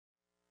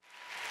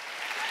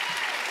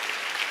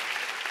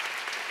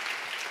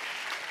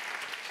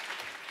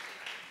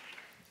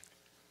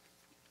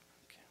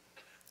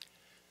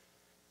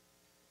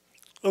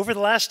Over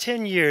the last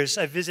 10 years,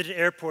 I've visited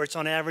airports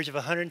on average of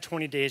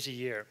 120 days a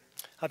year.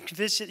 I've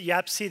visited the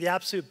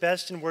absolute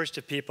best and worst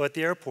of people at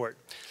the airport.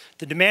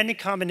 The demanding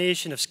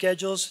combination of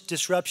schedules,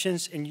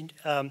 disruptions, and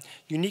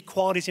unique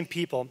qualities in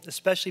people,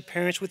 especially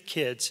parents with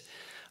kids,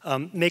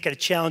 make it a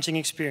challenging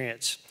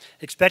experience.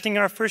 Expecting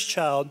our first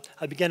child,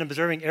 I began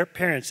observing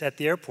parents at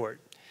the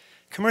airport.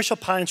 Commercial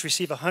pilots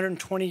receive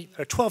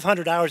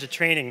 1,200 hours of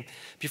training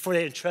before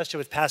they are entrusted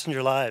with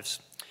passenger lives.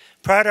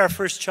 Prior to our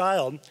first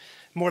child,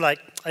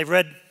 I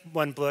read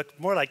one book,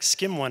 more like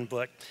skim one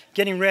book,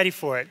 getting ready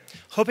for it.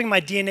 Hoping my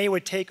DNA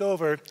would take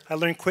over, I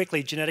learned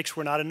quickly genetics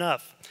were not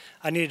enough.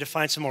 I needed to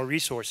find some more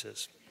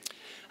resources.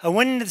 I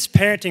went into this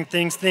parenting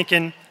thing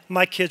thinking,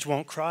 my kids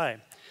won't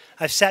cry.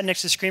 I've sat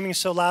next to screaming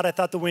so loud I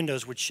thought the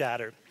windows would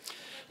shatter.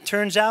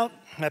 Turns out,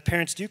 my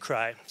parents do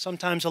cry,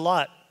 sometimes a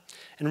lot.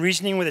 And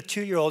reasoning with a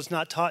 2-year-old is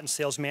not taught in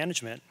sales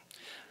management.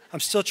 I'm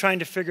still trying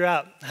to figure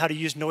out how to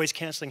use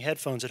noise-canceling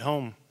headphones at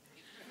home.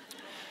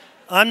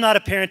 I'm not a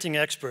parenting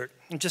expert.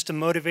 I'm just a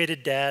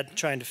motivated dad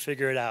trying to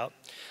figure it out.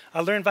 I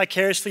learn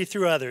vicariously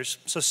through others,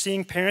 so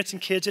seeing parents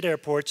and kids at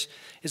airports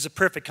is a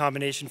perfect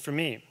combination for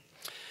me.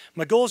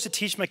 My goal is to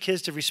teach my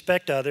kids to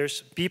respect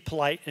others, be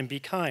polite, and be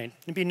kind,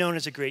 and be known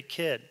as a great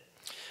kid.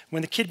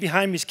 When the kid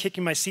behind me is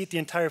kicking my seat the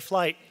entire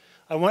flight,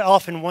 I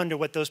often wonder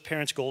what those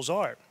parents' goals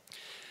are.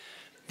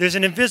 There's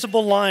an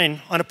invisible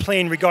line on a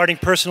plane regarding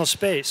personal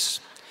space,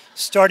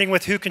 starting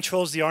with who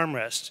controls the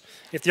armrest.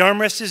 If the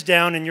armrest is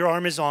down and your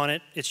arm is on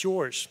it, it's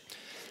yours.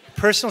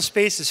 Personal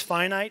space is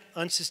finite,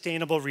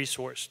 unsustainable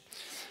resource.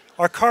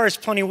 Our car is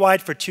plenty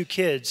wide for 2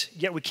 kids,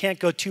 yet we can't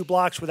go 2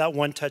 blocks without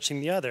one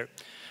touching the other.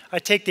 I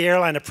take the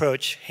airline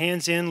approach,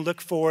 hands in, look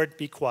forward,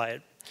 be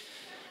quiet.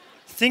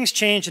 Things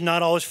change and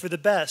not always for the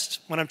best.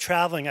 When I'm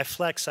traveling, I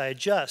flex, I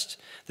adjust.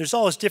 There's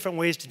always different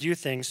ways to do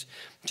things.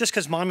 Just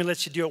because mommy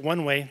lets you do it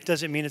one way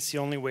doesn't mean it's the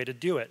only way to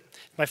do it.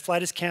 If my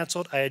flight is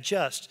canceled, I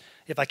adjust.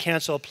 If I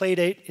cancel a play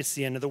date, it's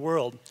the end of the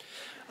world.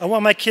 I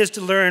want my kids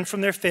to learn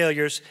from their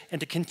failures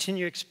and to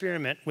continue to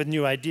experiment with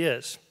new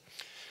ideas.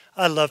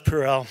 I love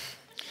Purell.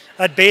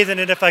 I'd bathe in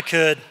it if I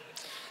could.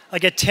 I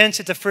get tense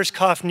at the first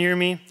cough near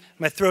me.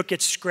 My throat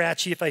gets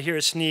scratchy if I hear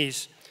a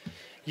sneeze.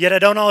 Yet I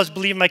don't always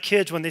believe my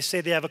kids when they say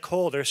they have a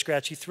cold or a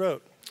scratchy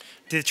throat.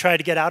 Do they try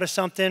to get out of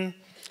something?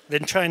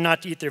 Then try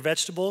not to eat their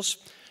vegetables?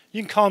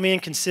 You can call me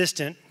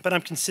inconsistent, but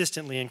I'm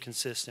consistently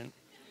inconsistent.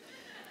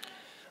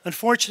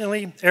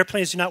 Unfortunately,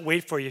 airplanes do not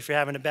wait for you if you're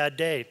having a bad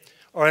day,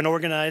 or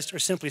unorganized, or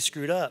simply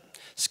screwed up.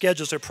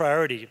 Schedules are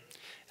priority.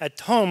 At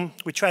home,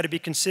 we try to be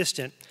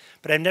consistent,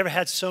 but I've never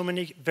had so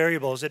many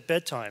variables at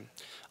bedtime.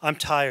 I'm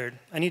tired.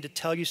 I need to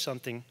tell you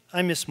something.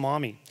 I miss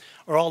mommy.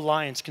 Or all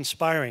lines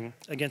conspiring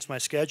against my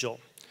schedule.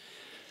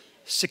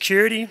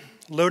 Security,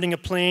 loading a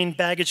plane,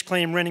 baggage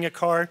claim, renting a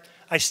car,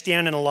 I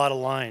stand in a lot of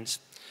lines.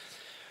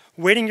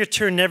 Waiting your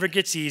turn never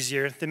gets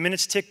easier. The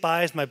minutes tick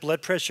by as my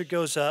blood pressure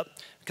goes up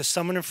because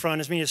someone in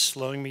front of me is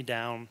slowing me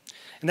down.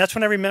 And that's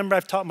when I remember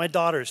I've taught my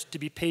daughters to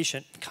be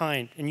patient,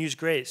 kind, and use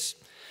grace.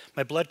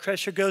 My blood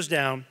pressure goes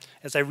down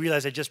as I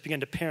realize I just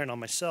began to parent on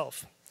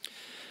myself.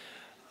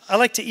 I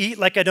like to eat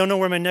like I don't know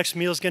where my next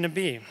meal is going to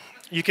be.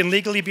 You can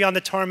legally be on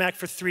the tarmac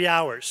for 3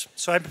 hours,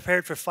 so I'm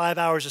prepared for 5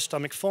 hours of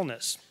stomach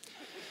fullness.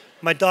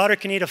 My daughter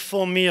can eat a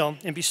full meal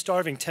and be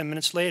starving 10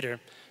 minutes later.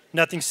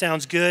 Nothing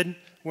sounds good.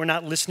 We're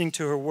not listening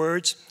to her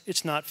words.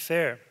 It's not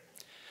fair.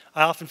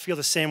 I often feel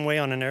the same way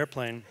on an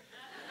airplane.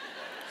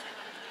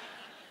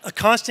 A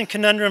constant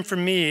conundrum for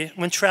me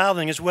when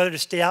traveling is whether to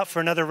stay out for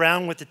another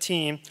round with the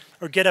team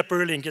or get up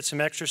early and get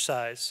some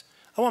exercise.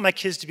 I want my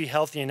kids to be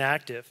healthy and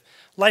active.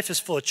 Life is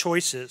full of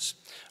choices.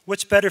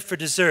 What's better for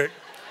dessert?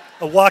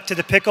 A walk to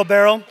the pickle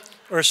barrel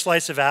or a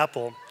slice of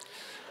apple?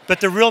 But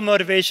the real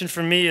motivation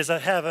for me is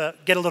get a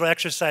little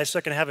exercise so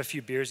I can have a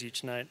few beers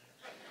each night.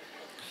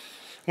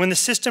 When the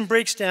system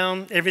breaks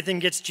down, everything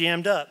gets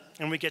jammed up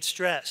and we get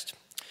stressed.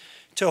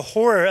 To a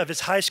horror of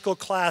his high school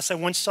class, I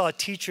once saw a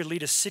teacher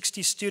lead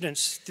 60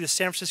 students through the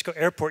San Francisco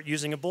airport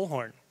using a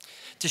bullhorn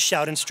to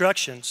shout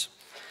instructions.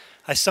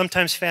 I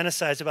sometimes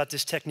fantasize about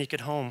this technique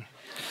at home.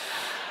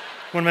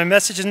 When my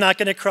message is not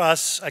getting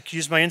across, I can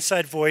use my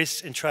inside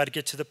voice and try to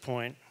get to the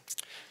point.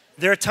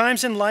 There are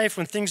times in life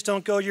when things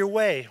don't go your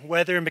way.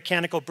 Weather,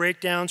 mechanical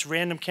breakdowns,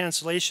 random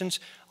cancellations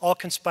all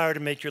conspire to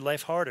make your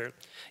life harder.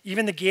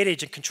 Even the gate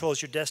agent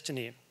controls your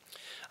destiny.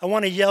 I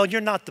want to yell, "You're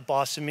not the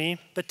boss of me,"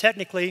 but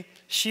technically,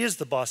 she is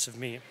the boss of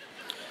me.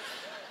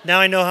 Now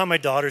I know how my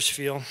daughters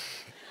feel.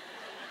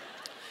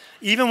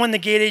 Even when the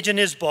gate agent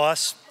is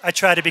boss, I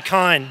try to be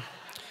kind.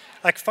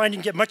 I find you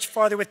can get much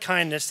farther with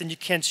kindness than you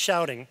can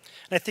shouting,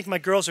 and I think my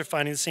girls are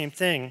finding the same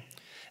thing.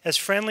 As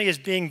friendly as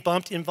being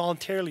bumped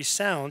involuntarily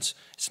sounds,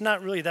 it's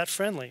not really that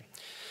friendly.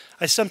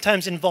 I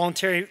sometimes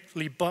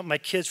involuntarily bump my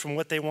kids from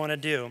what they want to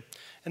do,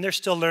 and they're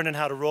still learning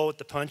how to roll with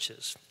the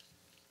punches.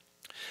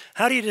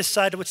 How do you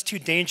decide what's too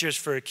dangerous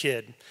for a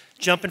kid?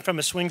 Jumping from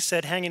a swing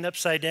set, hanging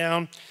upside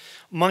down,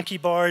 monkey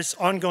bars,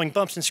 ongoing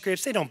bumps and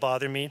scrapes, they don't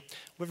bother me.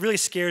 What really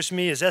scares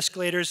me is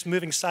escalators,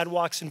 moving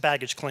sidewalks, and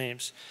baggage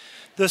claims.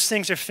 Those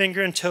things are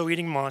finger and toe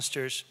eating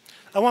monsters.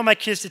 I want my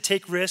kids to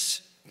take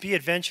risks, be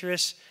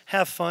adventurous,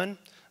 have fun,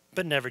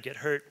 but never get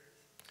hurt.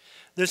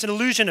 There's an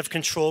illusion of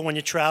control when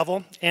you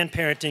travel and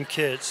parenting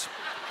kids.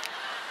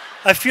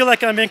 I feel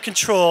like I'm in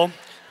control,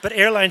 but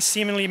airlines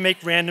seemingly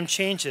make random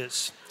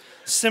changes.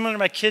 Similar to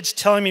my kids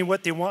telling me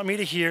what they want me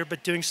to hear,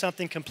 but doing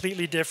something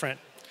completely different.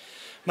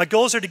 My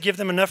goals are to give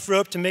them enough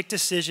rope to make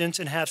decisions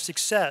and have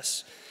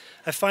success.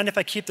 I find if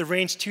I keep the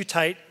reins too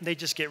tight, they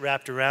just get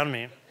wrapped around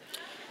me.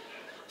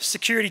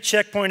 Security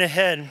checkpoint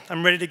ahead.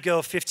 I'm ready to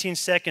go. 15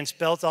 seconds,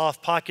 belt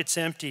off, pockets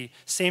empty.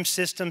 Same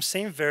system,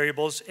 same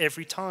variables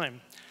every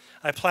time.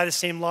 I apply the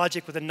same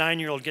logic with a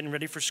 9-year-old getting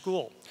ready for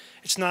school.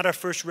 It's not our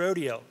first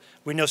rodeo.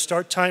 We know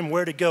start time,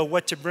 where to go,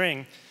 what to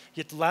bring.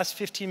 Yet the last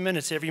 15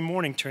 minutes every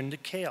morning turn into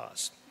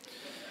chaos.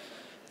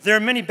 There are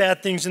many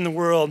bad things in the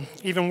world,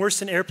 even worse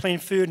than airplane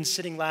food and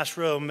sitting last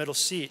row, middle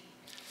seat.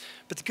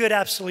 But the good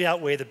absolutely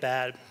outweigh the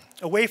bad.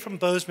 Away from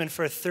Bozeman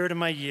for a third of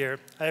my year,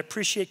 I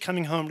appreciate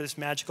coming home to this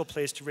magical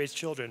place to raise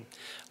children.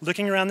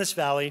 Looking around this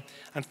valley,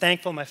 I'm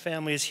thankful my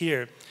family is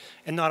here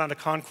and not on a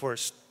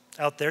concourse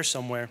out there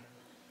somewhere.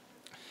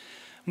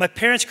 My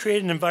parents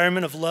created an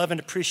environment of love and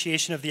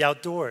appreciation of the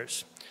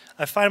outdoors.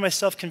 I find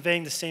myself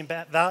conveying the same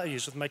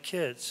values with my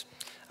kids.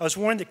 I was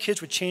warned that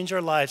kids would change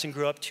our lives and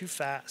grow up too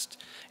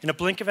fast. In a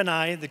blink of an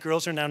eye, the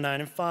girls are now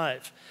 9 and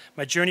 5.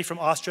 My journey from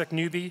awestruck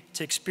newbie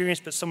to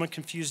experienced but somewhat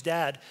confused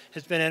dad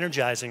has been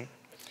energizing.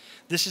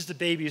 This is the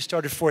baby who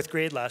started 4th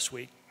grade last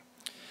week.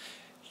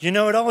 You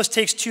know, it always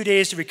takes 2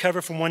 days to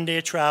recover from 1 day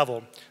of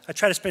travel. I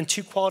try to spend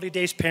 2 quality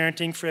days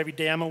parenting for every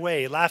day I'm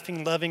away,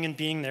 laughing, loving, and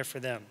being there for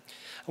them.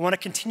 I want to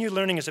continue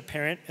learning as a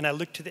parent, and I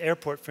look to the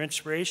airport for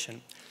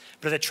inspiration.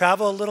 But as I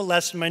travel a little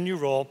less in my new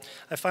role,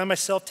 I find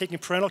myself taking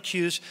parental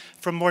cues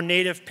from more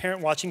native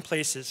parent-watching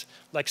places,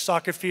 like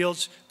soccer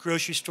fields,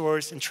 grocery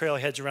stores, and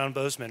trailheads around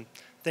Bozeman.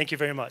 Thank you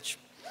very much.